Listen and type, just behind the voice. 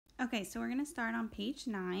Okay, so we're going to start on page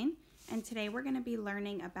 9, and today we're going to be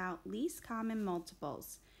learning about least common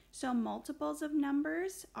multiples. So multiples of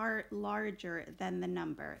numbers are larger than the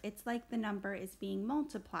number. It's like the number is being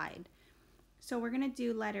multiplied. So we're going to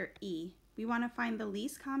do letter E. We want to find the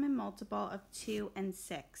least common multiple of 2 and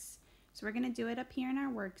 6. So we're going to do it up here in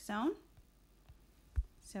our work zone.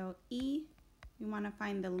 So E, we want to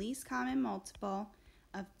find the least common multiple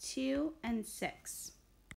of 2 and 6.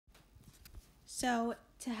 So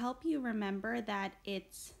to help you remember that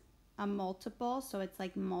it's a multiple, so it's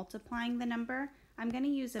like multiplying the number, I'm going to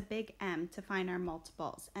use a big M to find our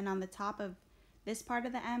multiples. And on the top of this part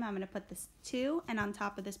of the M, I'm going to put this 2, and on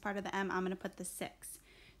top of this part of the M, I'm going to put the 6.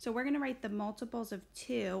 So we're going to write the multiples of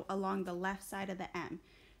 2 along the left side of the M.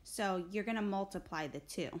 So you're going to multiply the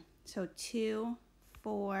 2. So 2,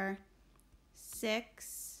 4,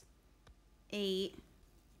 6, 8,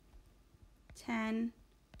 10,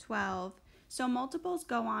 12. So multiples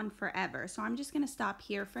go on forever. So I'm just going to stop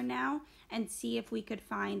here for now and see if we could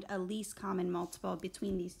find a least common multiple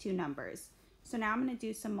between these two numbers. So now I'm going to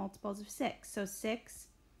do some multiples of 6. So 6,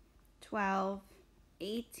 12,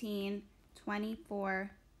 18,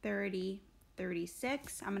 24, 30,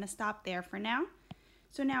 36. I'm going to stop there for now.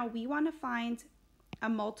 So now we want to find a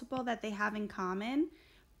multiple that they have in common,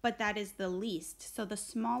 but that is the least. So the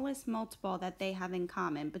smallest multiple that they have in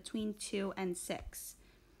common between 2 and 6.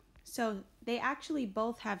 So they actually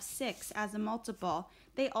both have 6 as a multiple.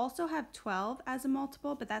 They also have 12 as a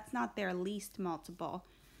multiple, but that's not their least multiple.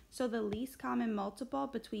 So the least common multiple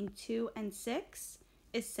between 2 and 6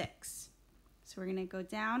 is 6. So we're going to go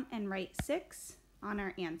down and write 6 on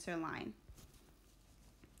our answer line.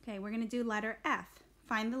 Okay, we're going to do letter F.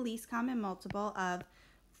 Find the least common multiple of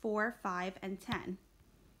 4, 5, and 10.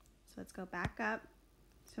 So let's go back up.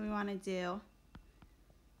 So we want to do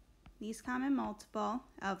least common multiple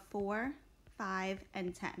of 4, 5,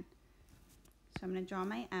 and 10. So I'm going to draw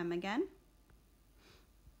my M again.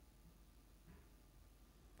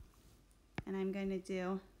 And I'm going to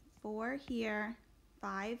do 4 here,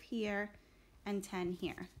 5 here, and 10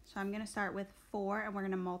 here. So I'm going to start with 4 and we're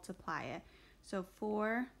going to multiply it. So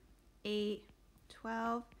 4, 8,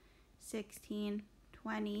 12, 16,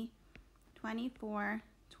 20, 24,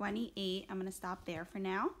 28. I'm going to stop there for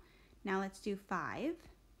now. Now let's do 5.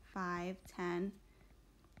 5, 10,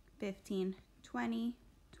 15, 20,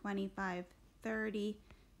 25, 30,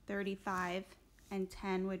 35, and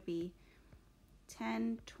 10 would be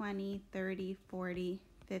 10, 20, 30, 40,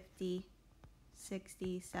 50,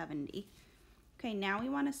 60, 70. Okay, now we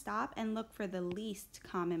want to stop and look for the least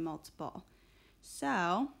common multiple.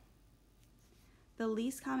 So the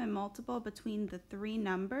least common multiple between the three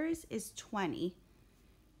numbers is 20.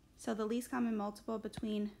 So the least common multiple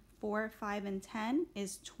between 4, 5, and 10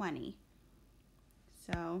 is 20.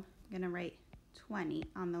 So I'm going to write 20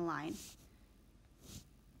 on the line.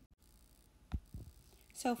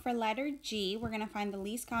 So for letter G, we're going to find the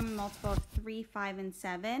least common multiple of 3, 5, and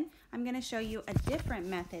 7. I'm going to show you a different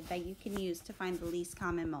method that you can use to find the least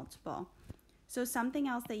common multiple. So something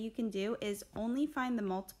else that you can do is only find the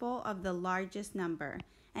multiple of the largest number.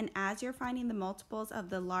 And as you're finding the multiples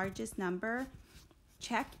of the largest number,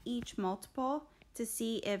 check each multiple to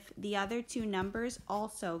see if the other two numbers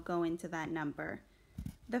also go into that number.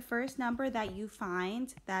 The first number that you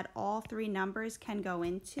find that all three numbers can go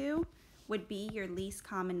into would be your least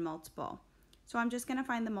common multiple. So I'm just going to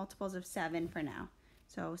find the multiples of 7 for now.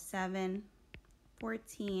 So 7,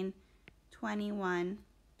 14, 21,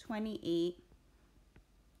 28,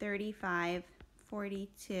 35,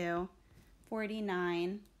 42,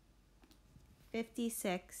 49,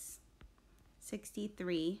 56,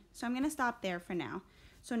 63. So I'm going to stop there for now.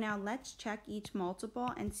 So now let's check each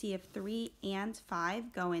multiple and see if 3 and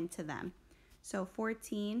 5 go into them. So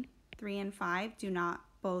 14, 3 and 5 do not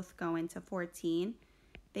both go into 14.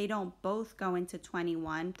 They don't both go into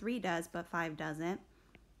 21. 3 does, but 5 doesn't.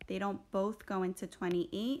 They don't both go into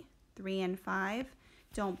 28. 3 and 5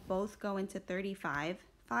 don't both go into 35.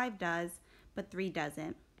 5 does, but 3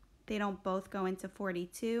 doesn't. They don't both go into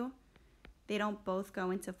 42. They don't both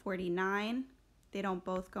go into 49. They don't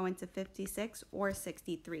both go into 56 or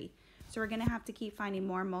 63. So we're going to have to keep finding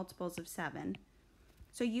more multiples of 7.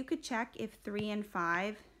 So you could check if 3 and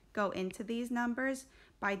 5 go into these numbers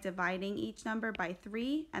by dividing each number by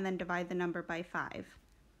 3 and then divide the number by 5.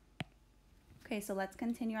 Okay, so let's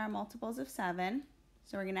continue our multiples of 7.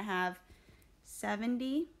 So we're going to have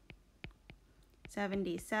 70,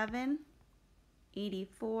 77,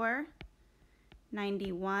 84,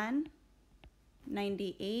 91,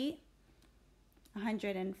 98,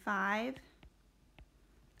 105,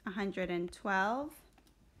 112,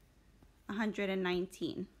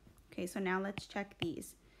 119. Okay, so now let's check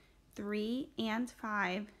these. 3 and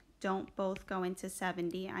 5 don't both go into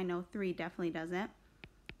 70. I know 3 definitely doesn't.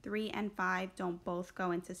 3 and 5 don't both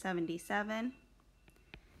go into 77.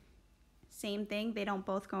 Same thing, they don't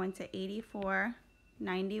both go into 84,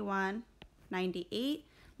 91, 98.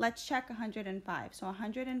 Let's check 105. So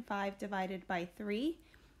 105 divided by 3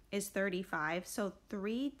 is 35. So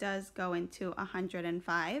 3 does go into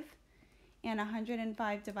 105. And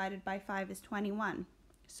 105 divided by 5 is 21.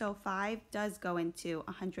 So 5 does go into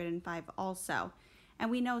 105 also. And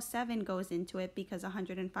we know 7 goes into it because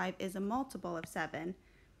 105 is a multiple of 7.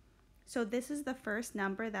 So this is the first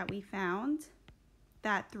number that we found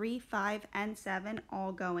that 3, 5, and 7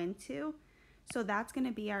 all go into. So that's going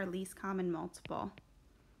to be our least common multiple.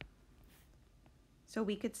 So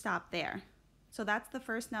we could stop there. So that's the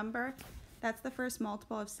first number. That's the first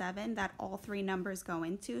multiple of 7 that all 3 numbers go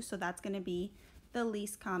into. So that's going to be the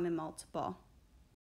least common multiple.